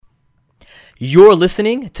You're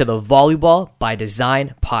listening to the Volleyball by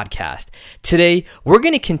Design podcast. Today, we're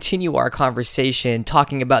going to continue our conversation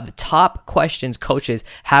talking about the top questions coaches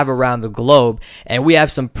have around the globe, and we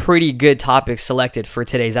have some pretty good topics selected for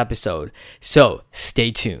today's episode. So,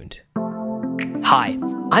 stay tuned. Hi,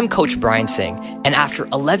 I'm Coach Brian Singh, and after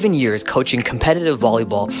 11 years coaching competitive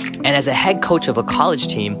volleyball and as a head coach of a college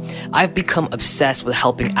team, I've become obsessed with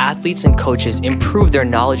helping athletes and coaches improve their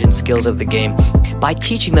knowledge and skills of the game by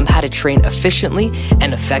teaching them how to train efficiently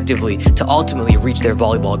and effectively to ultimately reach their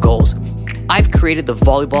volleyball goals. I've created the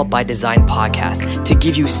Volleyball by Design podcast to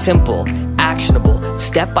give you simple, actionable,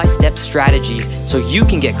 step-by-step strategies so you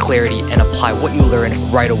can get clarity and apply what you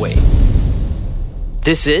learn right away.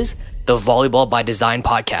 This is the Volleyball by Design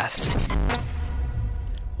podcast.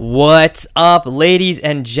 What's up, ladies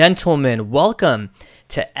and gentlemen? Welcome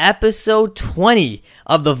to episode 20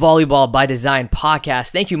 of the Volleyball by Design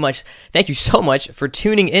podcast. Thank you so much for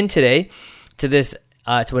tuning in today to this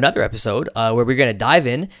to another episode where we're going to dive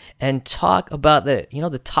in and talk about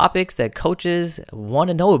the topics that coaches want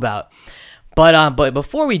to know about. But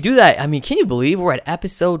before we do that, can you believe we're at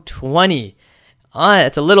episode 20?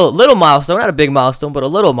 It's a little milestone, not a big milestone, but a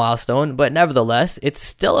little milestone. But nevertheless, it's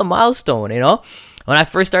still a milestone, When I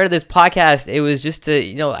first started this podcast, it was just to,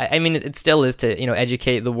 it still is to,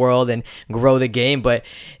 educate the world and grow the game. But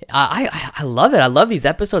I love it. I love these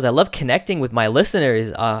episodes. I love connecting with my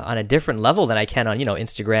listeners on a different level than I can on,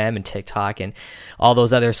 Instagram and TikTok and all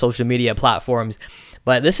those other social media platforms.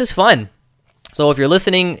 But this is fun. So if you're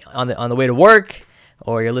listening on the way to work,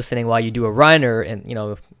 or you're listening while you do a run,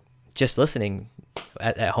 or just listening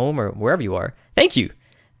at home or wherever you are, thank you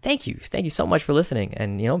so much for listening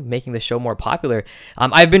and making the show more popular.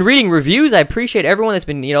 I've been reading reviews. I appreciate everyone that's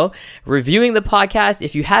been reviewing the podcast.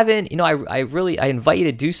 If you haven't, I invite you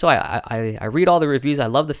to do so. I read all the reviews. I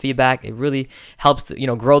love the feedback. It really helps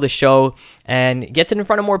grow the show and gets it in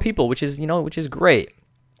front of more people, which is great.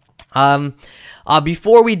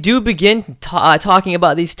 Before we do begin talking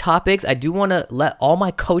about these topics, I do want to let all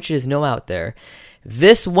my coaches know out there,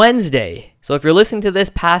 this Wednesday, so if you're listening to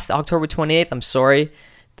this past October 28th, I'm sorry,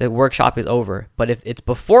 the workshop is over. But if it's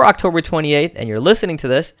before October 28th and you're listening to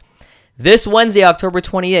this Wednesday, October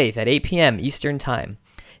 28th at 8 p.m. Eastern Time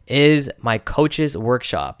is my coaches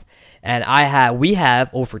workshop. And we have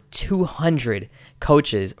over 200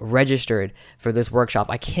 coaches registered for this workshop.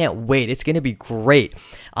 I can't wait. It's going to be great.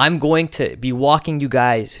 I'm going to be walking you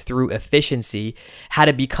guys through efficiency, how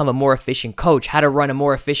to become a more efficient coach, how to run a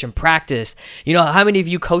more efficient practice. How many of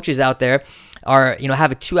you coaches out there are,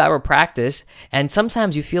 have a 2-hour practice and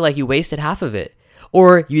sometimes you feel like you wasted half of it,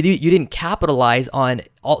 or you didn't capitalize on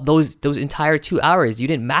all those entire 2 hours. You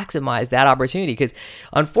didn't maximize that opportunity because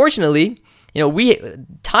unfortunately,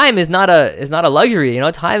 time is not a luxury.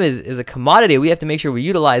 Time is a commodity. We have to make sure we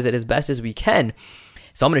utilize it as best as we can.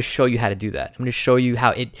 So I'm going to show you how to do that. I'm going to show you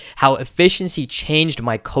how efficiency changed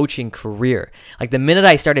my coaching career. Like the minute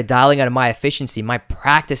I started dialing out my efficiency, my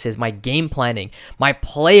practices, my game planning, my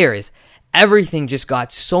players, everything just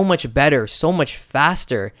got so much better, so much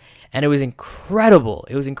faster. And it was incredible.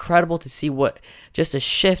 It was incredible to see what just a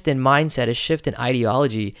shift in mindset, a shift in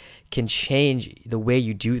ideology can change the way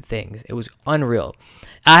you do things. It was unreal.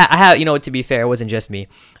 I have, to be fair, it wasn't just me.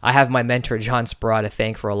 I have my mentor, John Sprout, to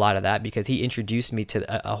thank for a lot of that because he introduced me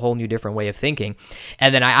to a whole new different way of thinking.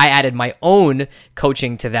 And then I added my own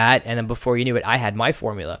coaching to that. And then before you knew it, I had my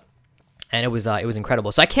formula. And it was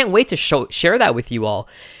incredible. So I can't wait to share that with you all.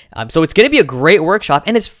 So it's going to be a great workshop,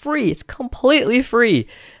 and it's free. It's completely free.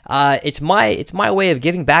 It's my way of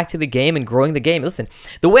giving back to the game and growing the game. Listen,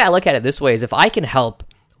 the way I look at it this way is if I can help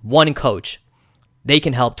one coach, they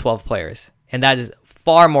can help 12 players, and that is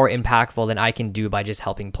far more impactful than I can do by just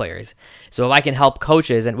helping players. So if I can help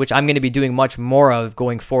coaches, and which I'm going to be doing much more of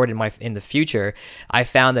going forward in the future, I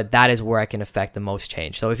found that is where I can affect the most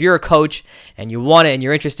change. So if you're a coach and you want it and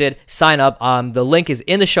you're interested, sign up. The link is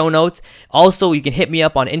in the show notes. Also, you can hit me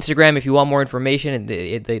up on Instagram if you want more information. And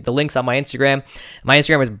the link's on my Instagram. My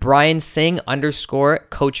Instagram is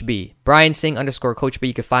BrianSingh_Coach B. BrianSingh_Coach B.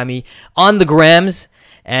 You can find me on the grams.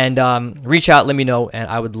 And reach out, let me know, and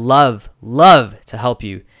I would love to help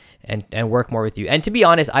you and work more with you. And to be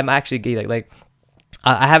honest, I'm actually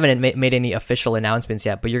I haven't made any official announcements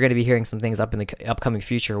yet, but you're going to be hearing some things up in the upcoming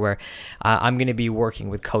future where I'm going to be working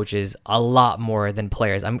with coaches a lot more than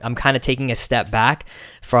players. I'm kind of taking a step back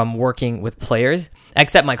from working with players,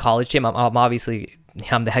 except my college team. I'm obviously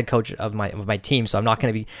I'm the head coach of my team, so I'm not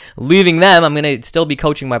going to be leaving them. I'm going to still be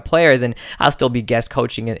coaching my players, and I'll still be guest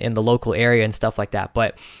coaching in the local area and stuff like that.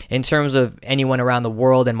 But in terms of anyone around the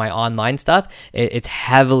world and my online stuff, it's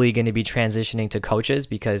heavily going to be transitioning to coaches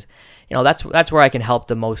because that's where I can help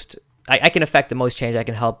the most I can affect the most change. I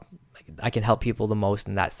can help people the most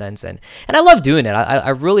in that sense, and I love doing it. I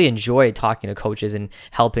really enjoy talking to coaches and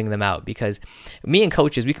helping them out, because me and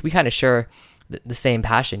coaches, we kind of share the same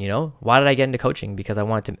passion. Why did I get into coaching? Because I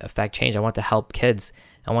wanted to affect change. I wanted to help kids.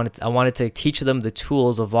 I wanted to teach them the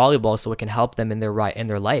tools of volleyball so it can help them in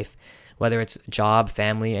their life, whether it's job,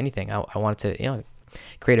 family, anything. I wanted to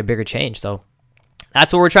create a bigger change. So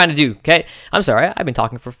that's what we're trying to do. Okay, I'm sorry, I've been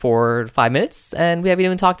talking for 4 to 5 minutes and we haven't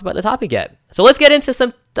even talked about the topic yet. So let's get into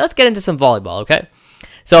some volleyball. Okay,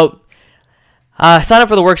 so sign up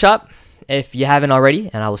for the workshop if you haven't already,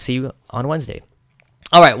 and I will see you on Wednesday.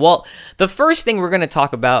 All right, well, the first thing we're going to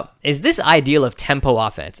talk about is this ideal of tempo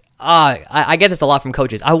offense. I get this a lot from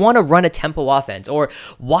coaches. I want to run a tempo offense, or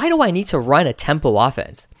why do I need to run a tempo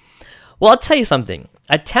offense? Well, I'll tell you something.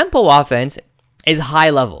 A tempo offense is high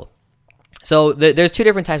level. So there's 2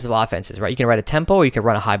 different types of offenses, right? You can run a tempo or you can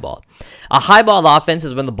run a high ball. A high ball offense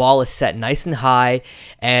is when the ball is set nice and high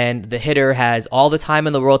and the hitter has all the time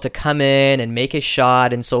in the world to come in and make a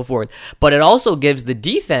shot and so forth. But it also gives the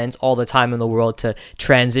defense all the time in the world to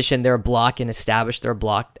transition their block and establish their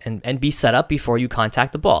block and be set up before you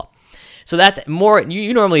contact the ball. So that's more,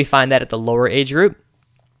 you normally find that at the lower age group.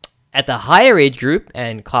 At the higher age group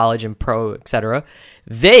and college and pro, etc.,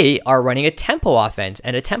 they are running a tempo offense.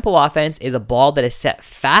 And a tempo offense is a ball that is set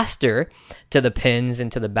faster to the pins and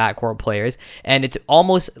to the backcourt players. And it's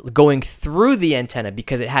almost going through the antenna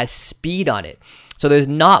because it has speed on it. So there's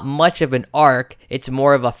not much of an arc. It's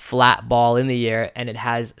more of a flat ball in the air and it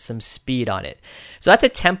has some speed on it. So that's a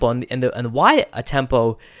tempo. And why a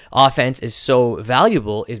tempo offense is so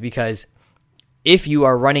valuable is because if you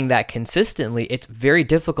are running that consistently, it's very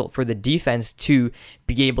difficult for the defense to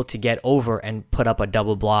be able to get over and put up a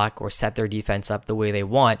double block or set their defense up the way they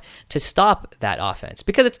want to stop that offense,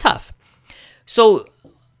 because it's tough. So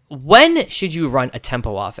when should you run a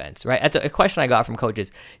tempo offense, right? That's a question I got from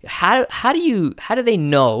coaches. How do they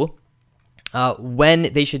know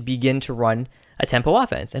when they should begin to run a tempo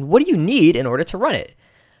offense? And what do you need in order to run it?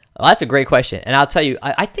 Well, that's a great question. And I'll tell you,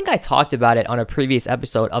 I think I talked about it on a previous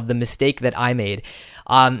episode of the mistake that I made.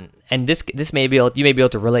 And this you may be able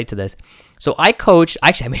to relate to this. So I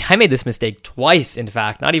made this mistake twice, in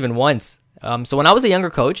fact, not even once. So when I was a younger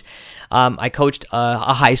coach, I coached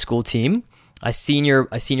a high school team, a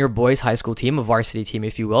senior boys high school team, a varsity team,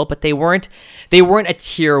 if you will, but they weren't a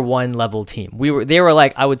tier 1 level team. They were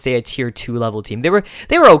like, I would say, a tier 2 level team. They were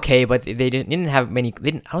okay, but they didn't have many.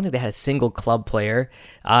 I don't think they had a single club player.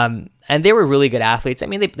 And they were really good athletes. I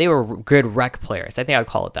mean, they were good rec players. I think I'd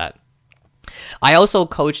call it that. I also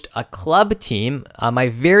coached a club team. My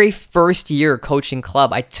very first year coaching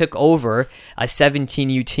club, I took over a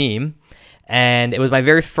 17U team. And it was my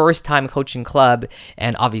very first time coaching club,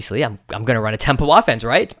 and obviously I'm going to run a tempo offense,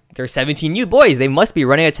 right? They're 17U boys. They must be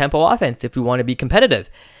running a tempo offense if we want to be competitive.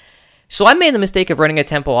 So I made the mistake of running a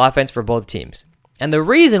tempo offense for both teams. And the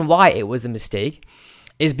reason why it was a mistake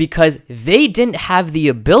is because they didn't have the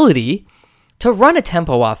ability to run a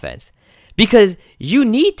tempo offense, because you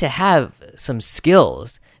need to have some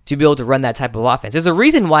skills to be able to run that type of offense. There's a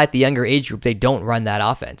reason why at the younger age group they don't run that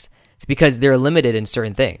offense. It's because they're limited in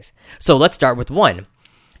certain things. So let's start with one,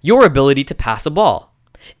 your ability to pass a ball.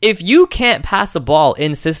 If you can't pass a ball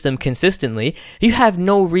in system consistently, you have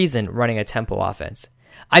no reason running a tempo offense.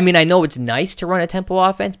 I mean, I know it's nice to run a tempo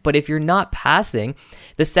offense, but if you're not passing,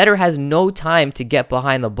 the setter has no time to get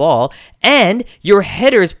behind the ball, and your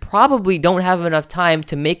hitters probably don't have enough time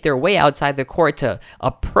to make their way outside the court to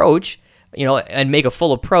approach, and make a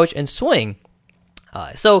full approach and swing.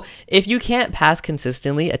 So if you can't pass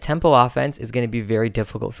consistently, a tempo offense is going to be very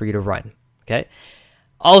difficult for you to run, okay?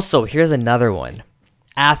 Also, here's another one,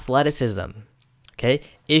 athleticism, okay?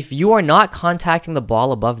 If you are not contacting the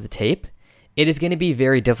ball above the tape, it is going to be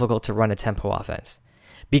very difficult to run a tempo offense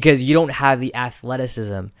because you don't have the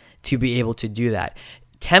athleticism to be able to do that.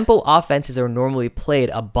 Tempo offenses are normally played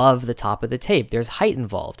above the top of the tape. There's height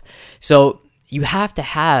involved. So you have to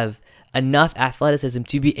have enough athleticism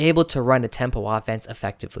to be able to run a tempo offense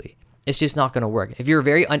effectively. It's just not going to work. If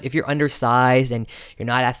you're undersized and you're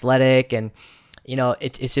not athletic, and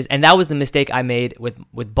it's just, and that was the mistake I made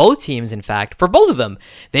with both teams. In fact, for both of them,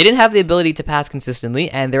 they didn't have the ability to pass consistently,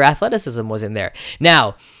 and their athleticism wasn't there.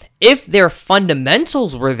 Now, if their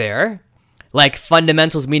fundamentals were there, like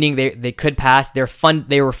fundamentals meaning they could pass, they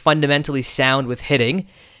were fundamentally sound with hitting,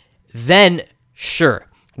 then sure,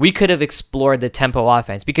 we could have explored the tempo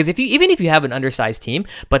offense, because even if you have an undersized team,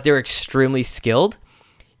 but they're extremely skilled,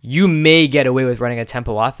 you may get away with running a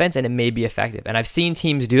tempo offense and it may be effective. And I've seen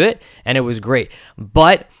teams do it and it was great.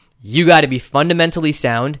 But you got to be fundamentally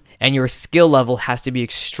sound and your skill level has to be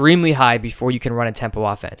extremely high before you can run a tempo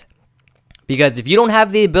offense. Because if you don't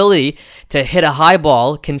have the ability to hit a high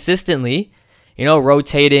ball consistently,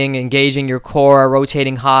 rotating, engaging your core,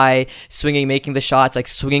 rotating high, swinging, making the shots, like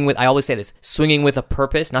swinging with, I always say this, swinging with a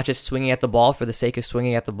purpose, not just swinging at the ball for the sake of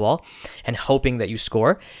swinging at the ball and hoping that you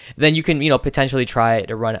score, then you can, potentially try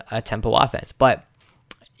to run a tempo offense. But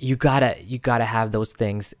you gotta have those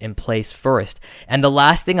things in place first. And the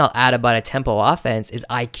last thing I'll add about a tempo offense is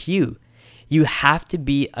IQ. You have to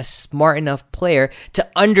be a smart enough player to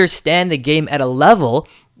understand the game at a level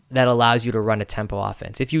that allows you to run a tempo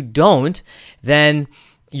offense. If you don't, then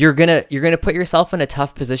you're gonna put yourself in a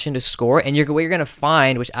tough position to score. And what you're gonna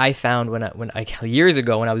find, which I found when I years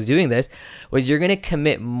ago when I was doing this, was you're gonna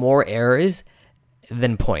commit more errors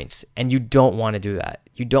than points, and you don't want to do that.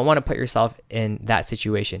 You don't want to put yourself in that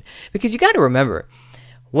situation, because you got to remember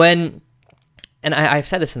I've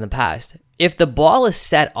said this in the past, if the ball is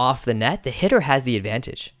set off the net, the hitter has the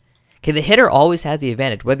advantage. Okay, the hitter always has the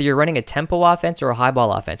advantage, whether you're running a tempo offense or a high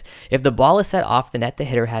ball offense. If the ball is set off the net, the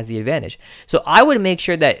hitter has the advantage. So I would make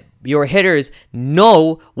sure that your hitters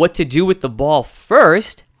know what to do with the ball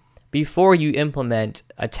first before you implement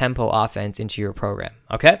a tempo offense into your program,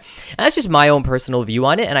 okay? And that's just my own personal view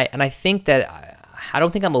on it, and I think that I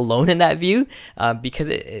don't think I'm alone in that view, because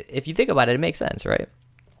if you think about it, it makes sense, right?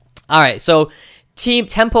 All right, so team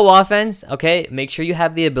tempo offense, okay? Make sure you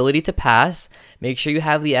have the ability to pass. Make sure you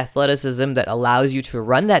have the athleticism that allows you to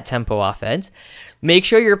run that tempo offense. Make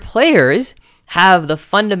sure your players have the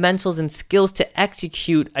fundamentals and skills to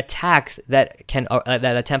execute attacks that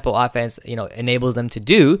a tempo offense enables them to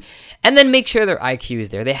do, and then make sure their IQ is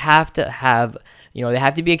there. They have to have they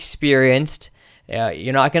have to be experienced.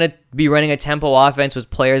 You're not going to be running a tempo offense with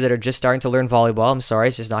players that are just starting to learn volleyball. I'm sorry,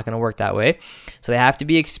 it's just not going to work that way. So they have to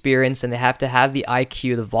be experienced, and they have to have the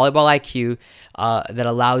IQ, the volleyball IQ, that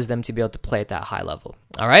allows them to be able to play at that high level.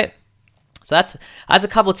 All right. So that's a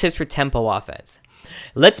couple tips for tempo offense.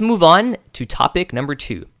 Let's move on to topic number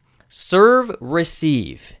 2. Serve,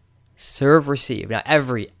 receive. Serve, receive. Now,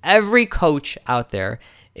 every coach out there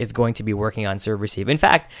is going to be working on serve, receive. In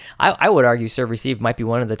fact, I would argue serve, receive might be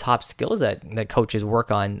one of the top skills that coaches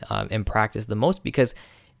work on in practice the most, because,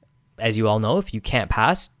 as you all know, if you can't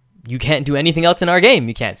pass, you can't do anything else in our game.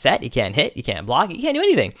 You can't set, you can't hit, you can't block, you can't do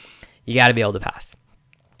anything. You got to be able to pass.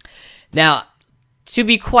 Now, to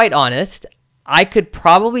be quite honest, I could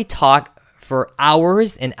probably talk for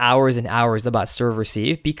hours and hours and hours about serve,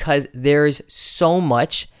 receive, because there's so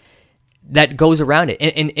much that goes around it.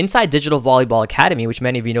 Inside Digital Volleyball Academy, which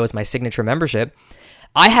many of you know is my signature membership,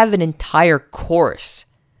 I have an entire course,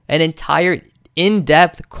 an entire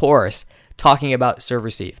in-depth course talking about serve,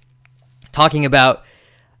 receive, talking about,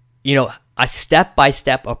 a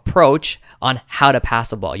step-by-step approach on how to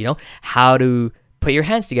pass a ball, how to put your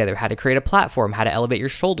hands together, how to create a platform, how to elevate your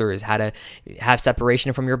shoulders, how to have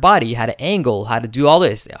separation from your body, how to angle, how to do all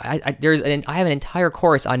this. I have an entire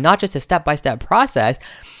course on not just a step-by-step process,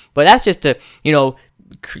 but that's just to,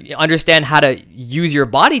 understand how to use your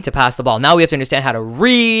body to pass the ball. Now we have to understand how to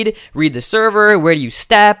read the server, where do you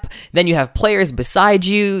step, then you have players beside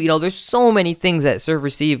you. There's so many things that serve,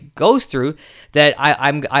 receive goes through that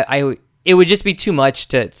it would just be too much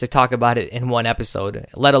to talk about it in one episode,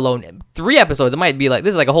 let alone 3 episodes. It might be like,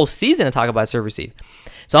 this is like a whole season to talk about serve, receive.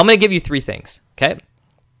 So I'm going to give you 3 things, okay?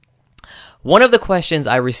 One of the questions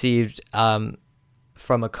I received from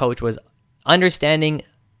a coach was understanding,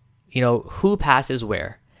 who passes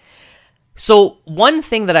where. So one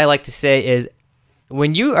thing that I like to say is,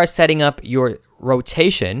 when you are setting up your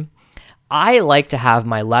rotation, I like to have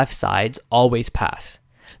my left sides always pass.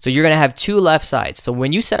 So you're going to have 2 left sides. So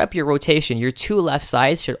when you set up your rotation, your 2 left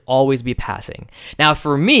sides should always be passing. Now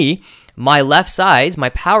for me, my left sides, my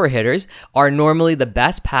power hitters, are normally the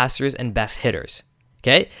best passers and best hitters.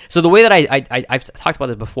 Okay, so the way that I've talked about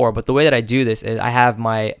this before, but the way that I do this is I have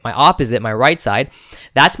my opposite, my right side.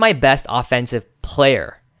 That's my best offensive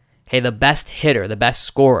player. Okay, the best hitter, the best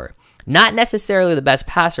scorer. Not necessarily the best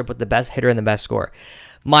passer, but the best hitter and the best scorer.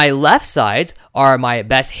 My left sides are my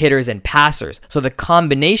best hitters and passers. So the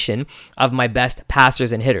combination of my best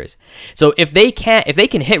passers and hitters. So if they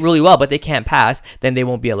can hit really well, but they can't pass, then they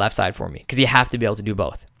won't be a left side for me, because you have to be able to do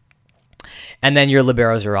both. And then your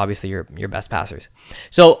liberos are obviously your best passers.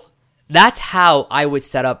 So that's how I would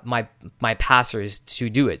set up my passers to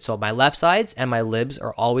do it. So my left sides and my libs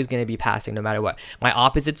are always going to be passing no matter what. My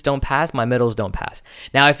opposites don't pass, my middles don't pass.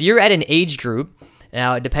 Now, if you're at an age group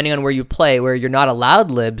Now, depending on where you play, where you're not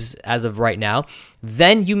allowed libs as of right now,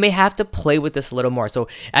 then you may have to play with this a little more. So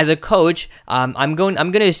as a coach, I'm going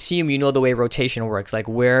to assume you know the way rotation works, like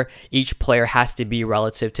where each player has to be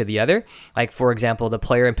relative to the other. Like, for example, the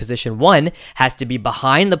player in position 1 has to be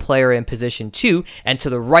behind the player in position 2 and to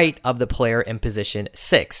the right of the player in position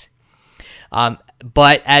 6.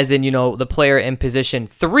 But as in, the player in position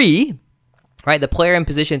 3, right? The player in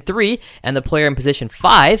position 3 and the player in position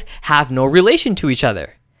 5 have no relation to each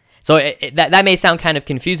other. So that may sound kind of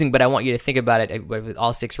confusing, but I want you to think about it with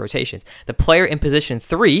all 6 rotations. The player in position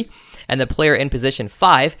 3 and the player in position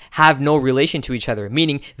 5 have no relation to each other,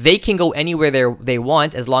 meaning they can go anywhere they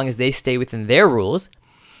want as long as they stay within their rules,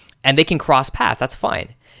 and they can cross paths. That's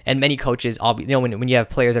fine. And many coaches, when you have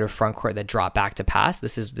players that are front court that drop back to pass,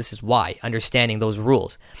 this is why, understanding those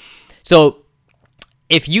rules. So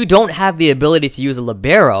if you don't have the ability to use a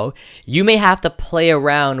libero, you may have to play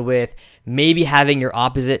around with maybe having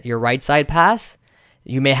your right side pass.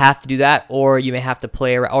 You may have to do that, or you may have to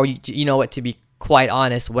play around, or you know what, to be quite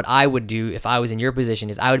honest, what I would do if I was in your position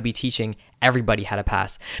is I would be teaching everybody how to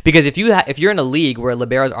pass. Because if you're in a league where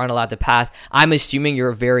liberos aren't allowed to pass, I'm assuming you're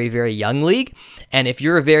a very, very young league. And if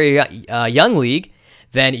you're a very young league,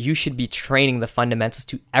 then you should be training the fundamentals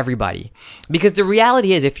to everybody. Because the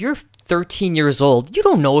reality is, if you're 13 years old, you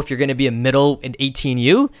don't know if you're going to be a middle in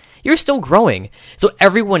 18U. You're still growing. So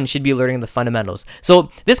everyone should be learning the fundamentals.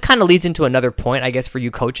 So this kind of leads into another point, I guess, for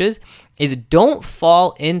you coaches, is don't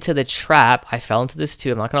fall into the trap. I fell into this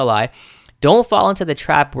too, I'm not going to lie. Don't fall into the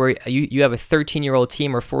trap where you have a 13-year-old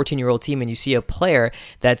team or 14-year-old team and you see a player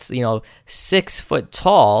that's, 6 foot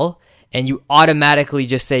tall and you automatically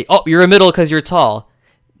just say, oh, you're a middle because you're tall.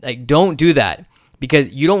 Like, don't do that.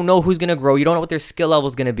 Because you don't know who's going to grow. You don't know what their skill level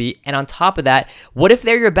is going to be. And on top of that, what if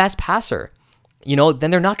they're your best passer?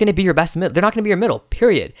 Then they're not going to be your best middle. They're not going to be your middle,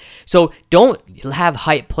 period. So don't have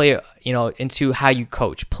height play, into how you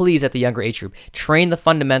coach. Please, at the younger age group, train the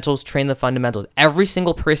fundamentals. Every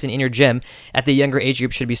single person in your gym at the younger age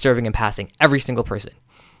group should be serving and passing. Every single person.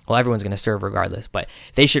 Well, everyone's going to serve regardless, but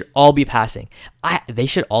they should all be passing. They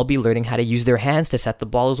should all be learning how to use their hands to set the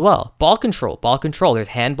ball as well. Ball control. There's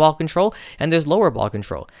hand ball control and there's lower ball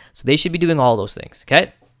control. So they should be doing all those things,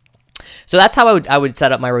 okay? So that's how I would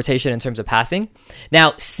set up my rotation in terms of passing.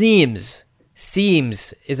 Now, seams.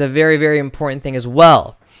 Seams is a very, very important thing as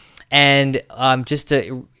well. And just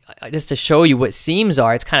to show you what seams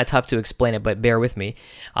are, it's kind of tough to explain it, but bear with me.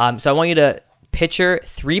 So I want you to picture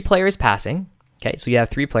 3 players passing. Okay, so you have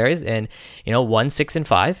 3 players and, 1, 6, and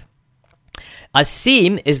 5. A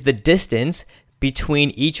seam is the distance between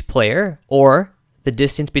each player or the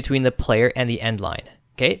distance between the player and the end line.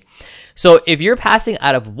 Okay, so if you're passing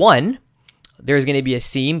out of 1, there's going to be a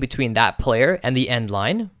seam between that player and the end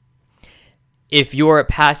line. If you're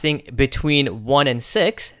passing between 1 and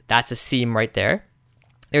 6, that's a seam right there.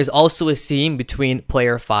 There's also a seam between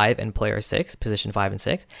player 5 and player 6, position 5 and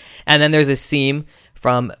 6. And then there's a seam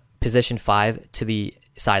from position 5 to the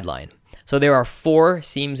sideline. So there are 4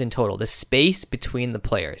 seams in total, the space between the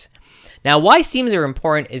players. Now, why seams are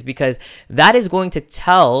important is because that is going to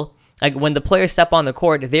tell, like, when the players step on the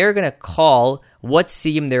court, they're going to call what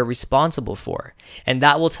seam they're responsible for. And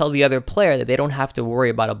that will tell the other player that they don't have to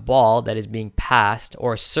worry about a ball that is being passed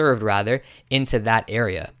or served, rather, into that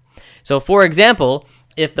area. So, for example,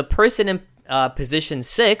 if the person in position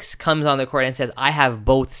 6 comes on the court and says, I have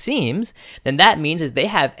both seams, then that means is they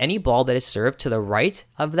have any ball that is served to the right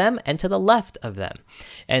of them and to the left of them.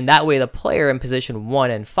 And that way the player in position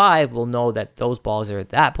 1 and 5 will know that those balls are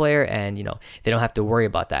that player and, they don't have to worry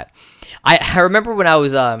about that. I remember when I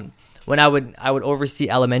was, when I would oversee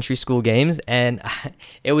elementary school games, and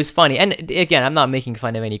it was funny. And again, I'm not making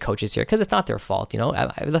fun of any coaches here because it's not their fault.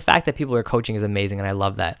 The fact that people are coaching is amazing and I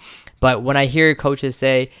love that. But when I hear coaches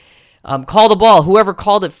say, call the ball. Whoever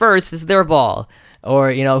called it first is their ball,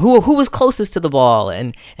 or who was closest to the ball,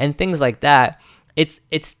 and things like that.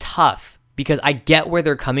 It's tough because I get where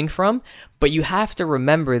they're coming from, but you have to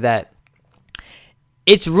remember that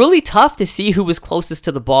it's really tough to see who was closest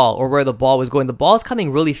to the ball or where the ball was going. The ball is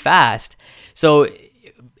coming really fast, so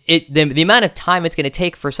the amount of time it's going to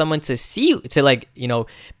take for someone to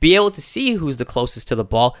be able to see who's the closest to the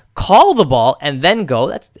ball, call the ball, and then go.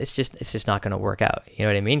 It's just not going to work out. You know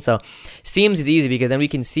what I mean? So seams is easy because then we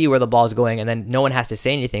can see where the ball is going, and then no one has to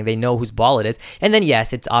say anything. They know whose ball it is, and then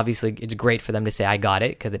yes, it's great for them to say I got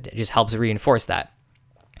it because it just helps reinforce that.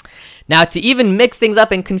 Now, to even mix things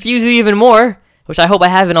up and confuse you even more, which I hope I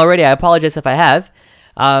haven't already. I apologize if I have.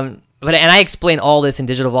 But I explain all this in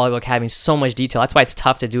Digital Volleyball Academy in so much detail. That's why it's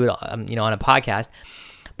tough to do it, on a podcast.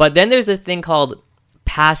 But then there's this thing called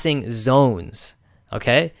passing zones,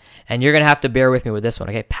 okay? And you're going to have to bear with me with this one,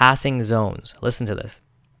 okay? Passing zones. Listen to this.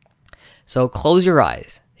 So close your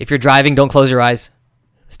eyes. If you're driving, don't close your eyes.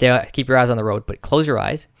 Keep your eyes on the road, but close your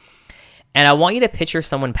eyes. And I want you to picture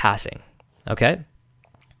someone passing, okay?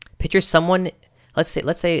 Picture someone, let's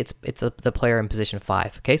say it's the player in position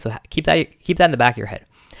 5, okay? So keep that in the back of your head.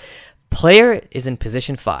 Player is in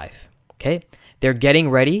position 5, okay? They're getting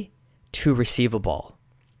ready to receive a ball.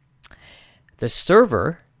 The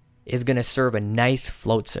server is going to serve a nice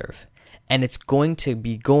float serve, and it's going to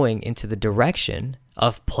be going into the direction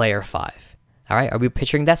of player 5. All right, are we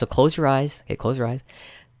picturing that? So close your eyes. Okay, close your eyes.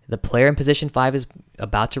 The player in position 5 is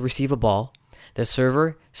about to receive a ball. The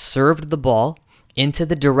server served the ball into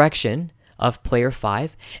the direction of player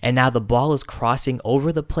 5, and now the ball is crossing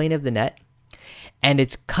over the plane of the net, and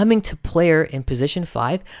it's coming to player in position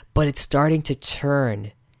 5, but it's starting to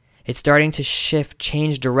turn. It's starting to shift,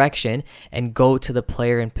 change direction, and go to the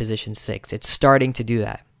player in position 6. It's starting to do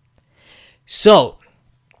that. So,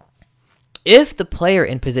 if the player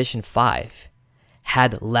in position 5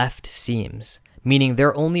 had left seams, meaning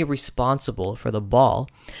they're only responsible for the ball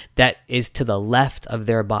that is to the left of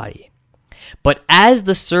their body, but as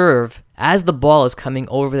the ball is coming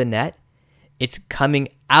over the net, it's coming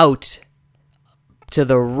out to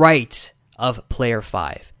the right of player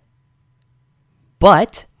 5.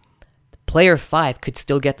 But player 5 could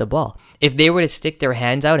still get the ball. If they were to stick their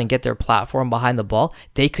hands out and get their platform behind the ball,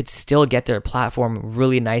 they could still get their platform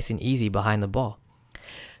really nice and easy behind the ball.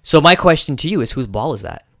 So my question to you is, whose ball is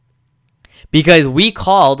that? Because we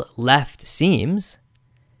called left seams,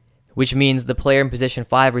 which means the player in position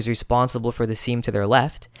 5 is responsible for the seam to their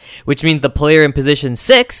left, which means the player in position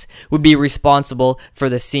 6 would be responsible for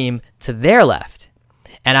the seam to their left.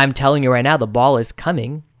 And I'm telling you right now, the ball is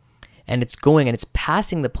coming, and it's going, and it's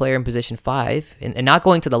passing the player in position 5, and not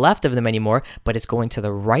going to the left of them anymore, but it's going to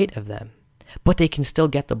the right of them. But they can still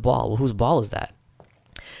get the ball. Well, whose ball is that?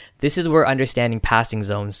 This is where understanding passing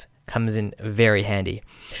zones comes in very handy.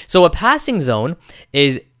 So a passing zone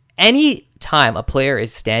is any time a player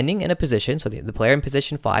is standing in a position, so the player in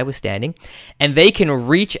position 5 was standing, and they can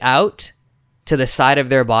reach out to the side of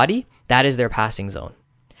their body, that is their passing zone.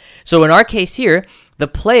 So in our case here, the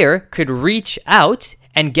player could reach out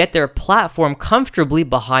and get their platform comfortably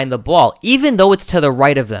behind the ball, even though it's to the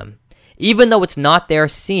right of them. Even though it's not their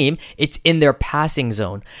seam, it's in their passing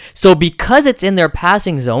zone. So because it's in their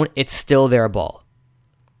passing zone, it's still their ball.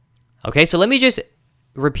 Okay, so let me just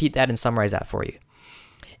repeat that and summarize that for you.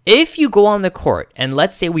 If you go on the court, and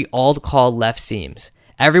let's say we all call left seams,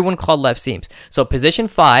 everyone called left seams. So position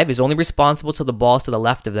 5 is only responsible to the balls to the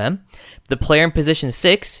left of them. The player in position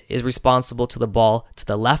 6 is responsible to the ball to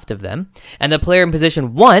the left of them. And the player in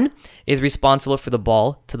position 1 is responsible for the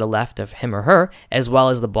ball to the left of him or her, as well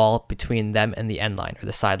as the ball between them and the end line or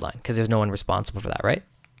the sideline, because there's no one responsible for that, right?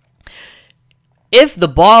 If the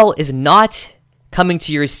ball is not coming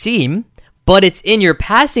to your seam, but it's in your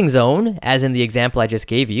passing zone, as in the example I just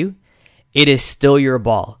gave you, it is still your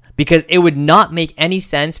ball. Because it would not make any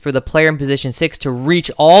sense for the player in position 6 to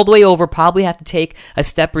reach all the way over, probably have to take a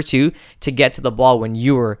step or two to get to the ball when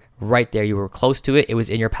you were right there. You were close to it. It was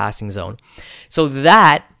in your passing zone. So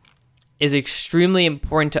that is extremely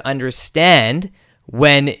important to understand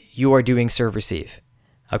when you are doing serve receive.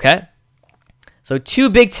 Okay? So 2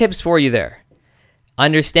 big tips for you there.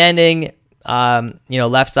 Understanding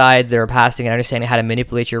left sides that are passing and understanding how to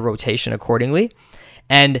manipulate your rotation accordingly.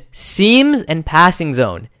 And seams and passing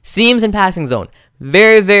zone. Seams and passing zone.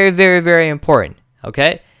 Very, very, very, very important.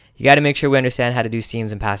 Okay? You got to make sure we understand how to do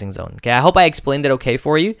seams and passing zone. Okay? I hope I explained it okay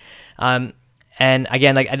for you. And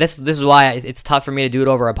again, like this is why it's tough for me to do it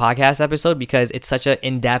over a podcast episode, because it's such an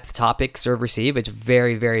in-depth topic, serve receive. It's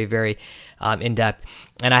very, very, very in-depth.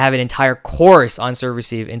 And I have an entire course on serve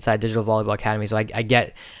receive inside Digital Volleyball Academy, so I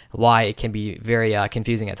get why it can be very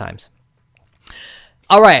confusing at times.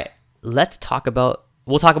 All right, we'll talk about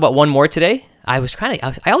one more today. I always try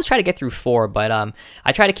to get through 4, but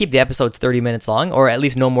I try to keep the episodes 30 minutes long, or at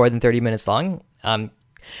least no more than 30 minutes long,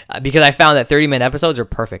 because I found that 30-minute episodes are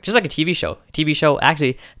perfect, just like a TV show. TV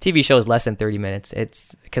show is less than 30 minutes.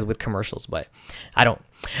 It's because with commercials, but I don't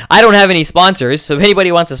have any sponsors, so if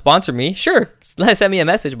anybody wants to sponsor me, sure, send me a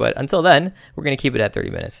message, but until then, we're going to keep it at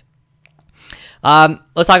 30 minutes.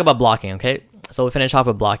 Let's talk about blocking, okay? So we'll finish off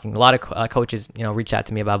with blocking. A lot of coaches, reach out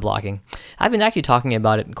to me about blocking. I've been actually talking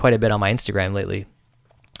about it quite a bit on my Instagram lately.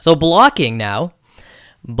 So blocking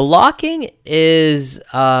is,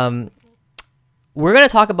 we're going to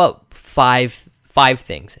talk about five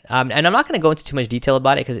things. And I'm not going to go into too much detail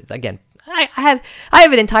about it because, again, I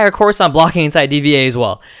have an entire course on blocking inside DVA as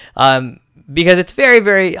well. Because it's very,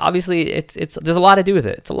 very, obviously, it's there's a lot to do with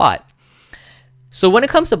it. It's a lot. So when it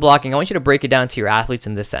comes to blocking, I want you to break it down to your athletes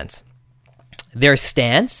in this sense. Their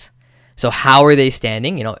stance. So how are they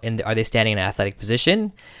standing? Are they standing in an athletic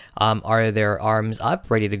position? Are their arms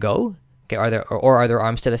up, ready to go? Okay, are their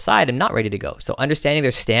arms to the side and not ready to go? So understanding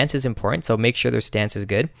their stance is important. So make sure their stance is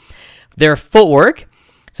good. Their footwork.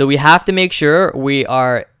 So we have to make sure we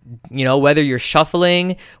are, whether you're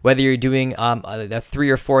shuffling, whether you're doing a 3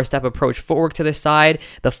 or 4 step approach footwork to the side,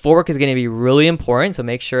 the footwork is going to be really important. So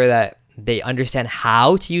make sure that they understand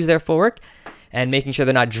how to use their footwork and making sure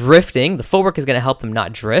they're not drifting. The footwork is going to help them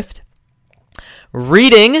not drift.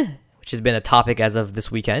 Reading, which has been a topic as of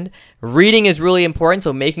this weekend. Reading is really important,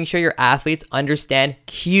 so making sure your athletes understand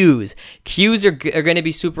cues. Cues are going to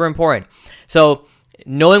be super important. So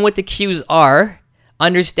knowing what the cues are,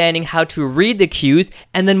 understanding how to read the cues,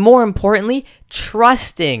 and then more importantly,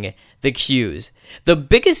 trusting the cues. The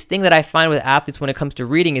biggest thing that I find with athletes when it comes to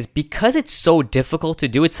reading is because it's so difficult to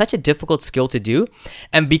do, it's such a difficult skill to do,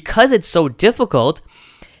 and because it's so difficult,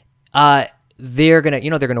 they're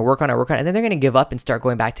gonna work on it, and then they're gonna give up and start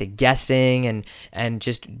going back to guessing and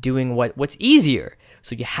just doing what's easier.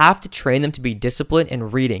 So you have to train them to be disciplined in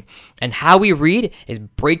reading. And how we read is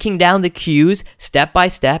breaking down the cues step by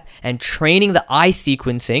step and training the eye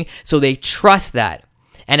sequencing so they trust that.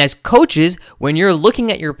 And as coaches, when you're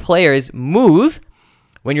looking at your players move,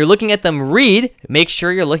 when you're looking at them read, make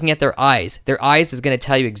sure you're looking at their eyes. Their eyes is gonna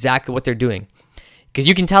tell you exactly what they're doing. Because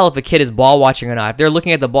you can tell if a kid is ball watching or not. If they're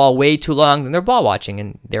looking at the ball way too long, then they're ball watching,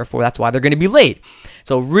 and therefore that's why they're going to be late.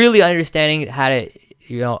 So really understanding how to,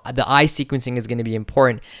 the eye sequencing is going to be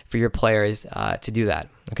important for your players to do that.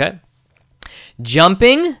 Okay.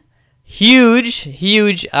 Jumping, huge.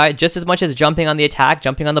 Just as much as jumping on the attack,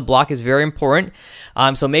 jumping on the block is very important.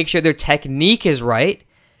 So make sure their technique is right.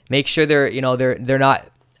 Make sure they're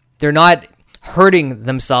not hurting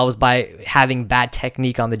themselves by having bad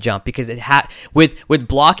technique on the jump, because with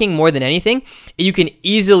blocking more than anything, you can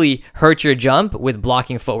easily hurt your jump with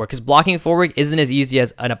blocking footwork, because blocking footwork isn't as easy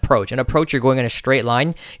as an approach. An approach, you're going in a straight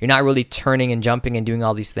line. You're not really turning and jumping and doing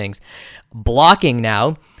all these things. Blocking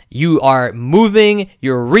now, you are moving,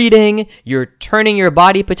 you're reading, you're turning your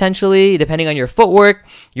body potentially, depending on your footwork.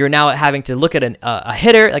 You're now having to look at a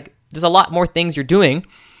hitter. Like, there's a lot more things you're doing.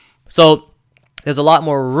 So there's a lot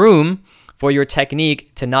more room for your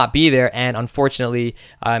technique to not be there, and unfortunately,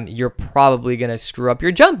 you're probably going to screw up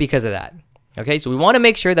your jump because of that. Okay, so we want to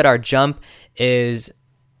make sure that our jump is,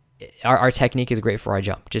 our technique is great for our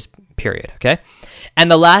jump, just period, okay? And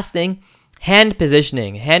the last thing, hand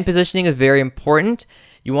positioning. Hand positioning is very important.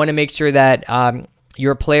 You want to make sure that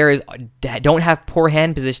your players don't have poor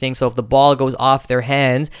hand positioning, so if the ball goes off their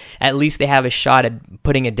hands, at least they have a shot at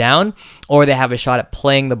putting it down, or they have a shot at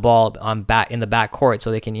playing the ball in the back court so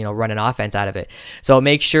they can run an offense out of it. So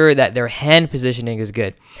make sure that their hand positioning is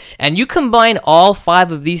good. And you combine all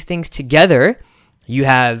 5 of these things together, you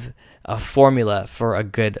have a formula for a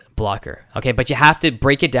good blocker. Okay, but you have to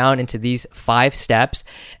break it down into these 5 steps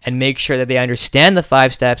and make sure that they understand the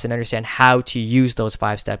 5 steps and understand how to use those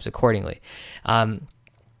 5 steps accordingly.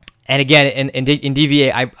 And again, in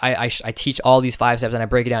DVA, I teach all these 5 steps, and I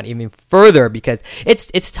break it down even further because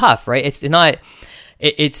it's tough, right?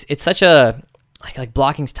 It's such a like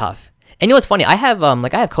blocking's tough. And what's funny? I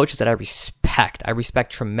have coaches that I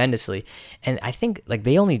respect tremendously, and I think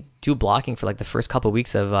they only do blocking for the first couple of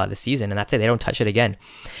weeks of the season, and that's it. They don't touch it again,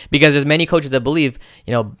 because there's many coaches that believe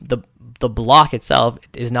the block itself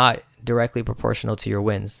is not directly proportional to your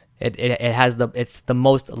wins. It's the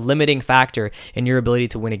most limiting factor in your ability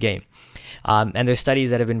to win a game. And there's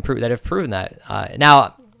studies that have proven that.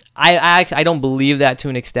 Now, I don't believe that to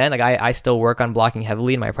an extent. I still work on blocking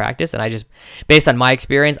heavily in my practice, and I just, based on my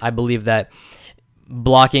experience, I believe that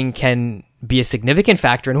blocking can be a significant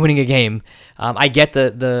factor in winning a game. I get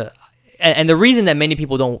the reason that many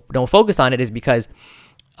people don't focus on it is because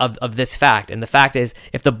of this fact. And the fact is,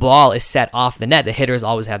 if the ball is set off the net, the hitters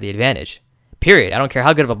always have the advantage. Period. I don't care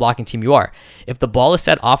how good of a blocking team you are. If the ball is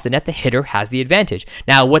set off the net, the hitter has the advantage.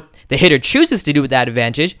 Now, what the hitter chooses to do with that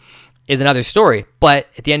advantage is another story. But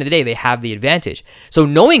at the end of the day, they have the advantage. So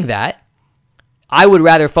knowing that, I would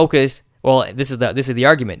rather focus. Well, this is the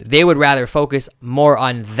argument. They would rather focus more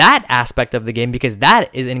on that aspect of the game because that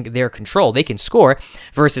is in their control. They can score,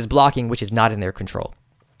 versus blocking, which is not in their control.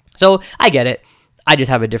 So I get it. I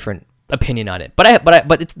just have a different opinion on it. But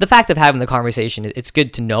it's the fact of having the conversation. It's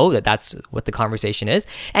good to know that that's what the conversation is.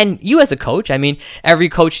 And you as a coach, every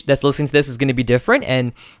coach that's listening to this is going to be different.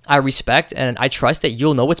 And I respect and I trust that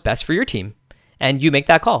you'll know what's best for your team. And you make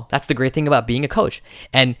that call. That's the great thing about being a coach.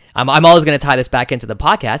 And I'm always going to tie this back into the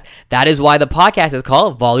podcast. That is why the podcast is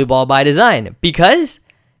called Volleyball by Design, because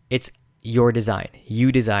it's your design.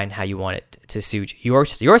 You design how you want it to suit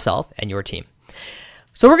yourself and your team.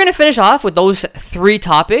 So we're going to finish off with those 3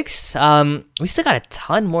 topics. We still got a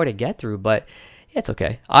ton more to get through, but yeah, it's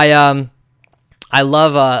okay. I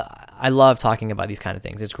love talking about these kind of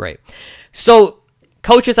things. It's great. So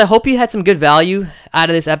coaches, I hope you had some good value out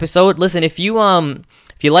of this episode. Listen, if you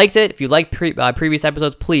liked it, if you liked previous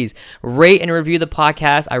episodes, please rate and review the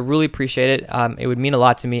podcast. I really appreciate it. It would mean a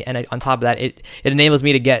lot to me. And on top of that, it enables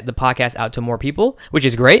me to get the podcast out to more people, which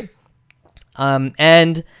is great. And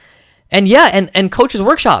Coach's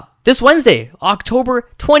Workshop this Wednesday, October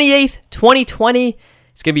 28th, 2020.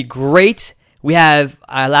 It's going to be great. We have,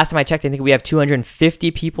 last time I checked, I think we have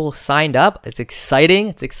 250 people signed up. It's exciting.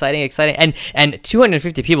 It's exciting. And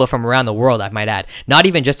 250 people from around the world, I might add. Not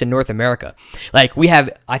even just in North America. Like, we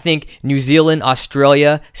have, I think, New Zealand,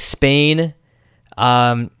 Australia, Spain.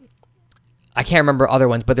 I can't remember other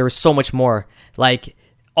ones, but there was so much more. Like,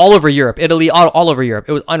 all over Europe, Italy, all over Europe.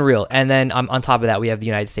 It was unreal. And then on top of that, we have the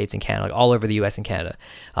United States and Canada, like all over the US and Canada.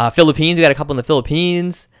 Philippines, we got a couple in the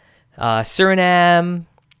Philippines. Suriname.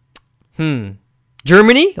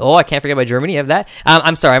 Germany. Oh, I can't forget about Germany. You have that.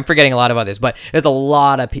 I'm sorry, I'm forgetting a lot of others, but there's a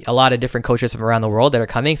lot of different coaches from around the world that are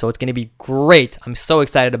coming, so it's going to be great. I'm so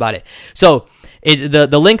excited about it. So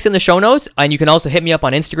the link's in the show notes, and you can also hit me up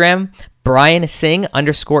on Instagram,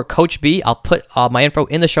 BrianSingh_CoachB. I'll put my info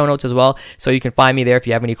in the show notes as well, so you can find me there if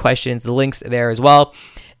you have any questions. The link's there as well,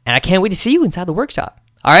 and I can't wait to see you inside the workshop.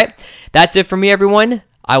 All right, that's it for me, everyone.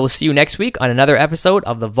 I will see you next week on another episode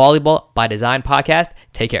of the Volleyball by Design podcast.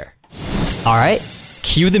 Take care. All right,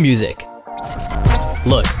 cue the music.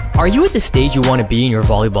 Look, are you at the stage you want to be in your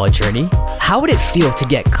volleyball journey? How would it feel to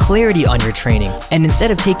get clarity on your training, and instead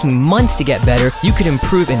of taking months to get better, you could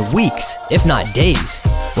improve in weeks, if not days?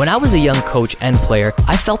 When I was a young coach and player,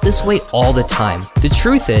 I felt this way all the time. The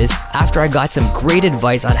truth is, after I got some great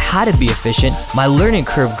advice on how to be efficient, my learning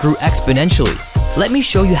curve grew exponentially. Let me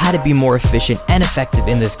show you how to be more efficient and effective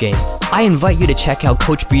in this game. I invite you to check out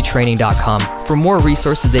CoachBtraining.com for more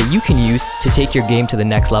resources that you can use to take your game to the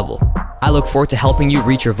next level. I look forward to helping you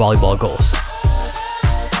reach your volleyball goals.